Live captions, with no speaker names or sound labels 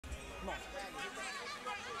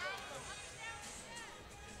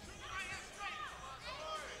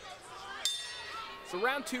So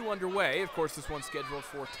round 2 underway. Of course, this one's scheduled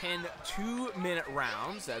for 10 2-minute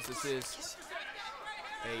rounds, as this is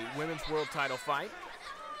a women's world title fight.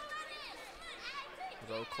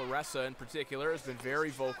 Although Claressa in particular has been very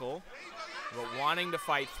vocal about wanting to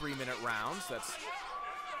fight 3-minute rounds. That's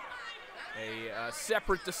a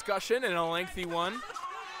separate discussion and a lengthy one.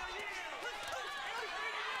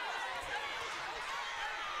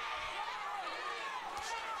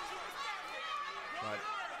 But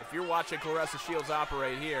if you're watching Claressa Shields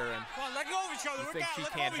operate here and you think she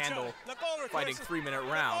can't handle fighting 3-minute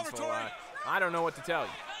rounds, well, I don't know what to tell you.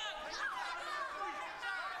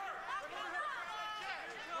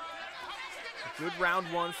 A good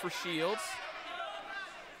round 1 for Shields,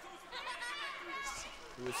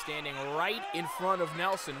 who is standing right in front of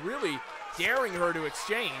Nelson, really daring her to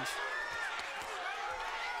exchange.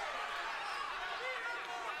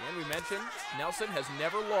 And we mentioned Nelson has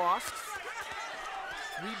never lost.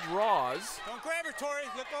 3 draws. Don't grab her, Tori.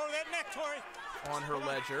 Look over that neck, Tori. On her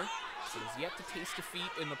ledger. She has yet to taste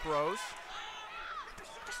defeat in the pros.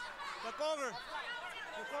 Look over.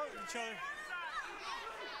 Look over each other.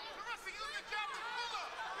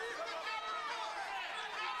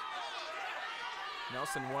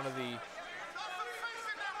 Nelson, one of the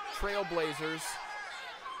trailblazers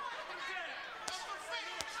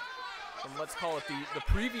from, let's call it, the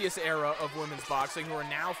previous era of women's boxing, who are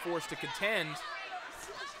now forced to contend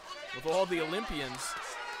with all the Olympians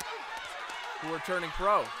who are turning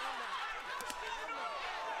pro.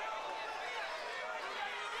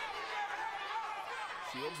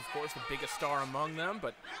 Shields, of course, the biggest star among them,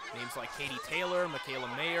 but names like Katie Taylor, Michaela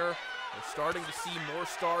Mayer, are starting to see more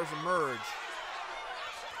stars emerge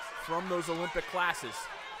from those Olympic classes.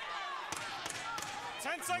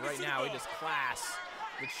 10 seconds right now, it is class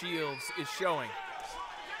that Shields is showing.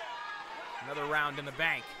 Another round in the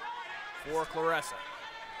bank for Claressa.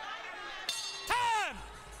 Time!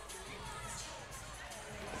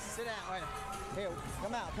 Sit down. Right. Here,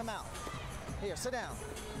 come out. Here, sit down.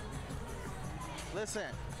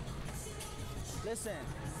 Listen.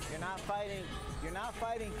 You're not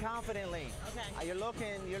fighting confidently. Okay.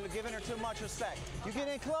 You're giving her too much respect. You get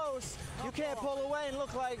in close, you can't pull away and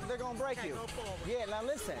look like they're gonna break you. No pull. Yeah, now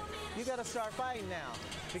listen, you gotta start fighting now.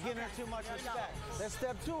 You're giving her too much respect. Let's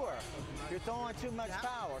step to her. You're throwing too much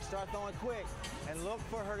power. Start throwing quick and look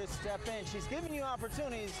for her to step in. She's giving you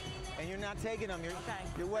opportunities and you're not taking them.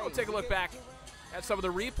 You're waiting. We'll take a look back at some of the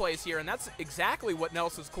replays here, and that's exactly what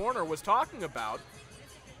Nelson's corner was talking about.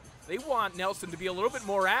 They want Nelson to be a little bit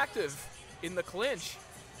more active in the clinch.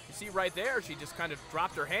 You see right there, she just kind of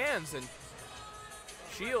dropped her hands, and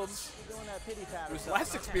Shields, who's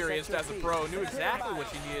less experienced as a pro, knew exactly what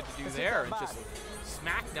she needed to do there and just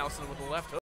smacked Nelson with the left hook.